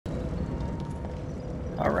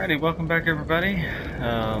Alrighty, welcome back everybody.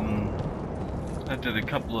 I did a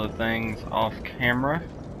couple of things off camera,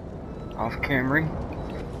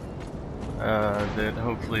 that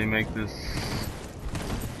hopefully make this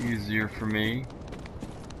easier for me.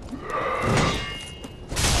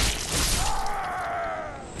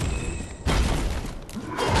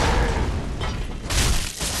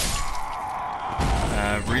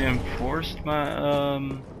 I reinforced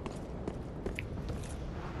my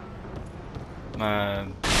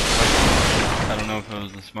I don't know if it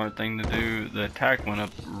was a smart thing to do. The attack went up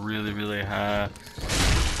really high,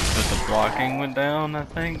 but the blocking went down, I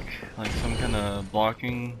think. Like some kind of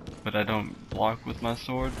blocking, but I don't block with my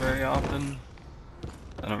sword very often.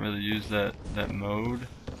 I don't really use that mode.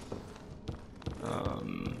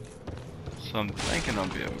 So I'm thinking I'll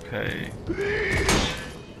be okay.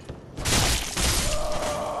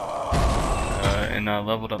 And I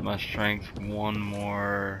leveled up my strength one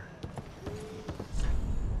more.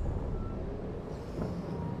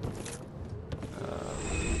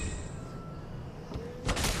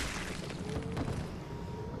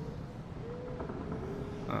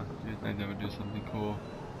 Do you think that would do something cool?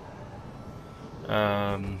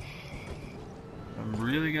 I'm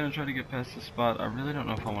really gonna try to get past this spot. I really don't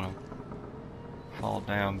know if I want to fall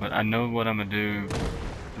down, but I know what I'm gonna do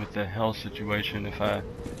with the health situation. If I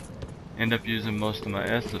end up using most of my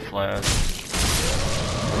Estus flask,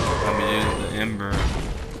 I'm gonna use the Ember.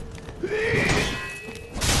 We're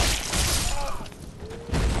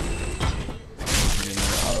getting an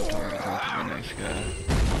auto target off the next guy.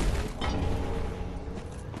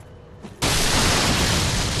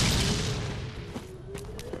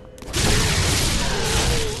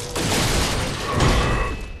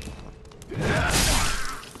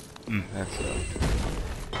 That sucked.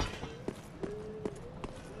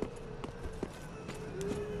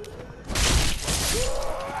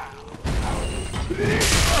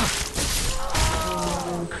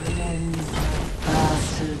 Oh, cleanse the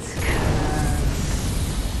bastard's curse.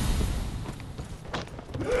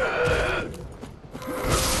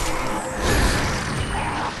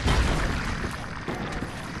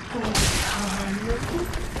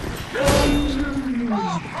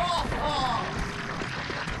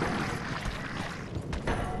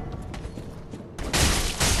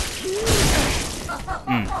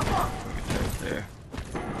 There.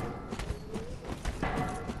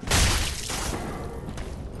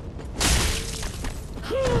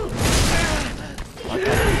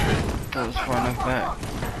 That was far enough back.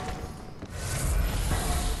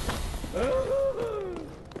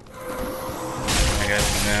 I got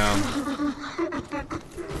you now.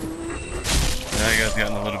 Now you guys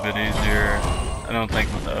gotten a little bit easier. I don't think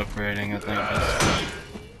with the upgrading, I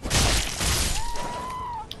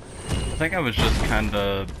think I was just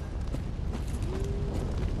kinda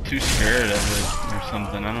too scared of it or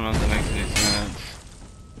something. I don't know if that makes any sense.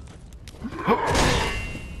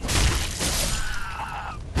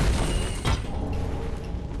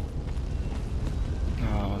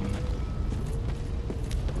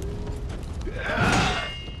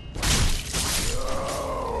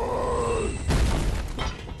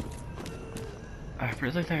 I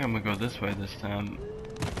really think I'm gonna go this way this time.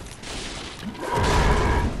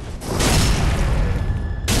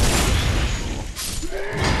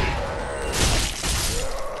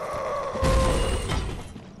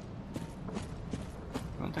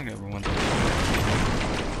 I don't think I ever went this way.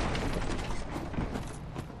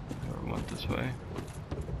 Never went this way.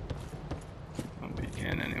 Well, we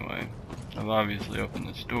can anyway. I've obviously opened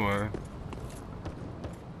this door.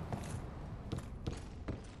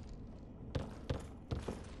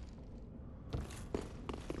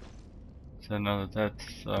 So now that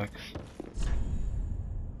sucks.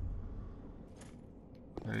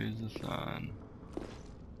 Raise the sign.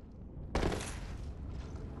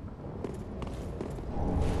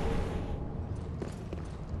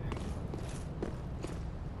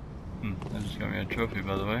 That just got me a trophy,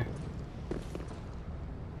 by the way.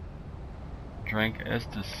 Drank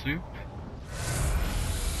Estus soup.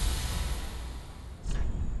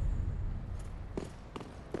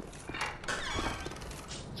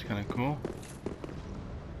 It's kind of cool.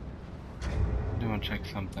 I do want to check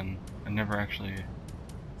something. I never actually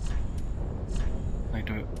like.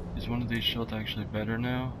 Is one of these shields actually better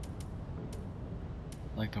now?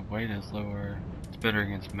 Like the weight is lower. It's better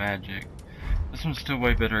against magic. This one's still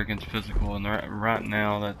way better against physical, and right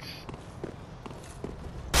now it's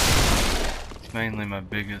mainly my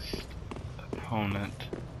biggest opponent.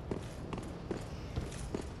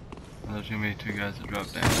 There's gonna be two guys that drop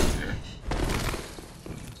down here.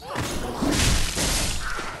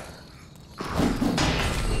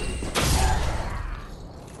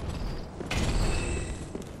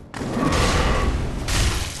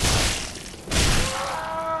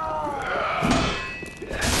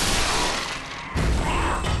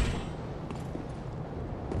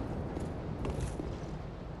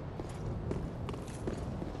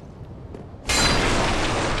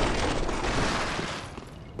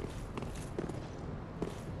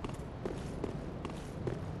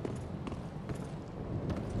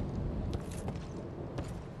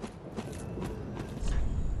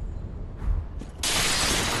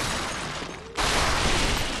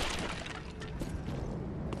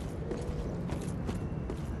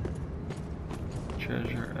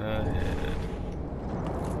 treasure ahead.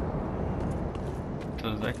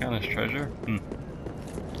 So does that count as treasure? Hmm.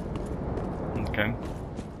 Okay.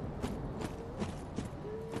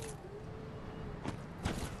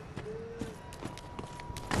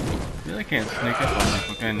 Really can't sneak up on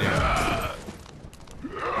people, can you?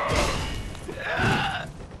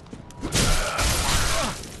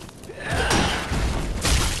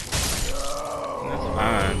 That's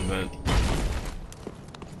fine, but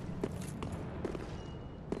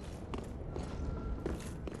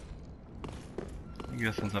I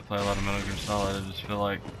guess since I play a lot of Metal Gear Solid, I just feel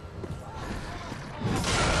like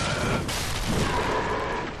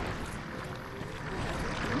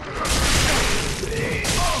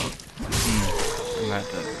I'm gonna have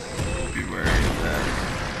to be wary of that.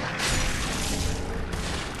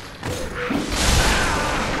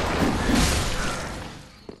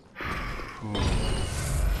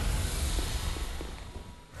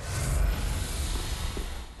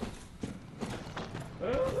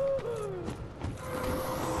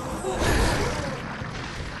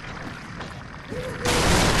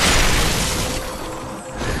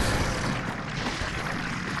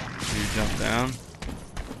 You jump down?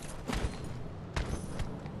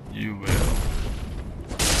 You will.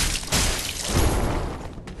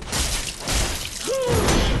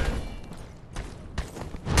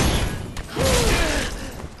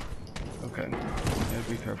 Okay. Yeah,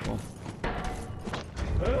 be careful.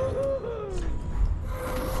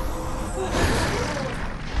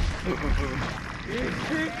 Ooh,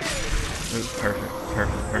 perfect.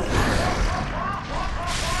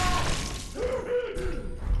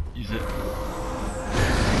 Use it. I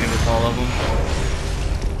think it's all of them.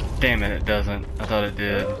 Damn it, it doesn't. I thought it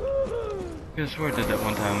did. I could have swore it did that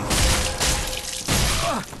one time.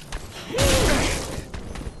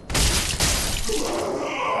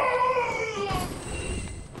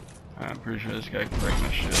 I'm pretty sure this guy can break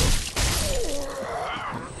my shield.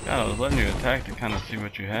 God, I was letting you attack to kind of see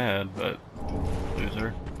what you had, but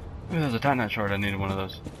loser. Ooh, there's a Titanite shard. I needed one of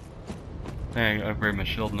those. Hey, I upgrade my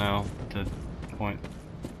shield now to +1,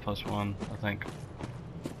 I think.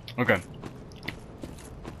 Okay.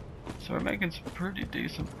 So we're making some pretty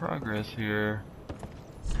decent progress here.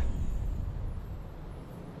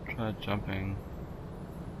 Try jumping.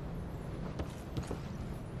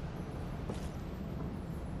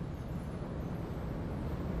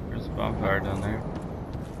 There's a bonfire down there.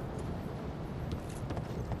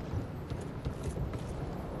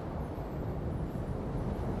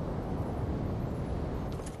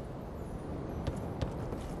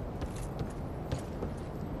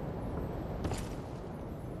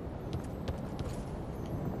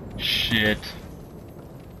 Shit.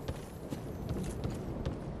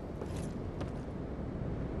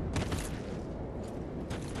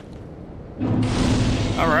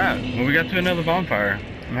 Alright, well we got to another bonfire.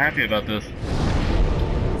 I'm happy about this.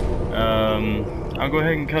 I'll go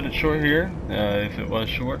ahead and cut it short here, if it was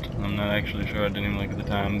short. I'm not actually sure, I didn't even look at the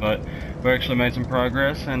time, but we actually made some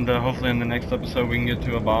progress, and hopefully in the next episode we can get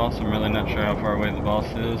to a boss. I'm really not sure how far away the boss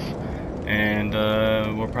is, and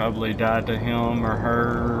we'll probably die to him or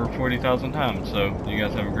her 40,000 times. So you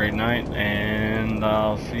guys have a great night, and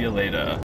I'll see you later.